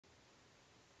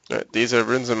Alright, these are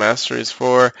runes and masteries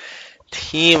for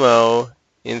Teemo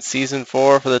in Season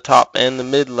 4 for the top and the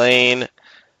mid lane,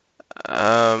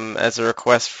 as a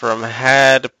request from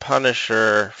Had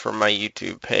Punisher from my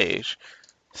YouTube page.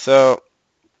 So,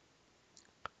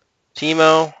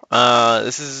 Teemo,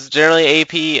 this is generally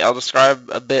AP. I'll describe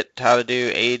a bit how to do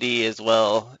AD as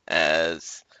well,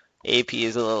 as AP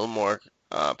is a little more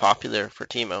popular for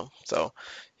Teemo. So,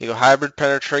 you go hybrid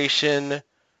penetration,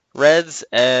 Reds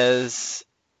as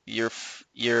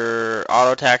your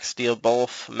auto attacks deal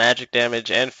both magic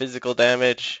damage and physical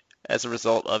damage as a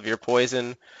result of your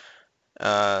poison.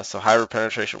 So hybrid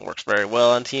penetration works very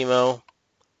well on Teemo.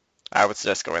 I would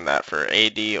suggest going that for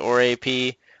AD or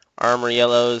AP. Armor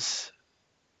yellows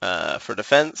for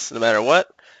defense, no matter what.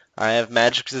 I have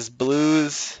Magic's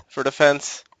blues for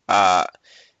defense.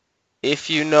 If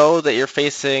you know that you're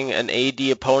facing an AD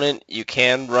opponent, you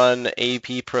can run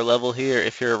AP per level here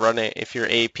if you're AP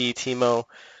Teemo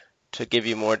to give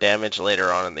you more damage later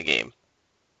on in the game.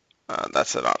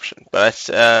 That's an option, but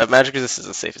Magic Resist is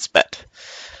the safest bet.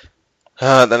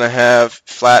 Then I have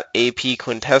flat AP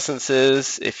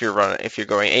quintessences if you're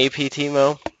going AP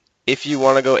Teemo. If you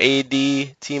want to go AD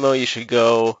Teemo, you should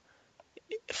go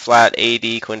flat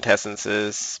AD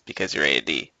quintessences because you're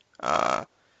AD.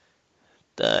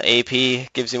 The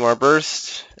AP gives you more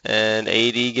burst, and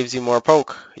AD gives you more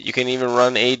poke. You can even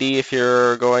run AD if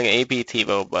you're going AP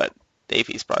Teemo, but AP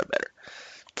is probably better.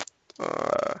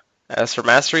 As for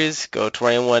Masteries, go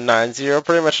 2190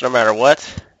 pretty much no matter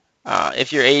what.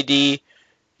 If you're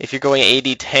going AD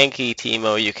tanky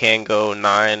Teemo, you can go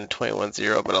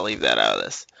 9210, but I'll leave that out of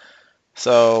this.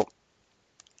 So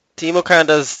Teemo kind of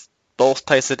does both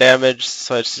types of damage,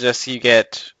 so I suggest you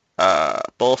get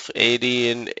both AD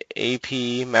and AP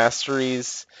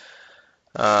Masteries.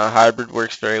 Hybrid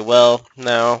works very well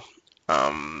now.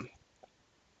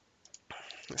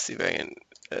 Let's see if I can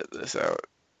edit this out.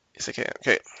 Yes, I can.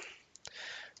 Okay.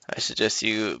 I suggest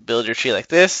you build your tree like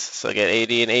this, so get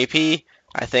AD and AP.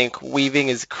 I think weaving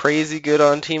is crazy good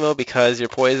on Teemo because your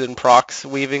poison procs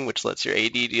weaving, which lets your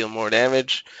AD deal more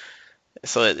damage.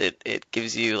 So it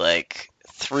gives you like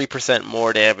 3%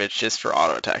 more damage just for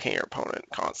auto attacking your opponent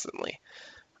constantly.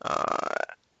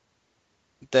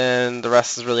 Then the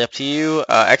rest is really up to you.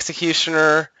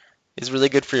 Executioner is really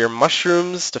good for your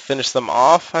mushrooms to finish them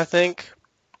off, I think.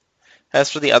 As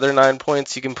for the other 9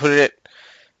 points, you can put it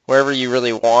wherever you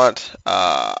really want.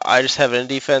 I just have it in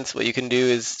defense. What you can do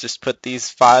is just put these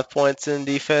 5 points in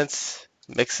defense,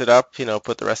 mix it up,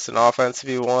 put the rest in offense if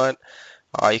you want.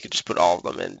 You could just put all of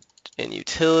them in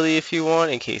utility if you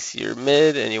want, in case you're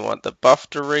mid and you want the buff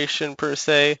duration per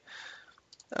se.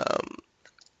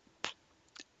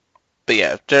 But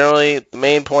yeah, generally the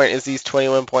main point is these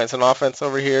 21 points on offense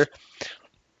over here.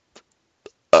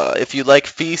 If you like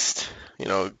Feast,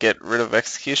 get rid of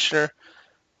Executioner.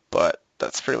 But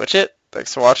that's pretty much it.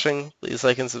 Thanks for watching. Please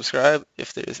like and subscribe.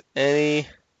 If there's any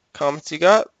comments you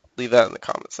got, leave that in the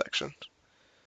comment section.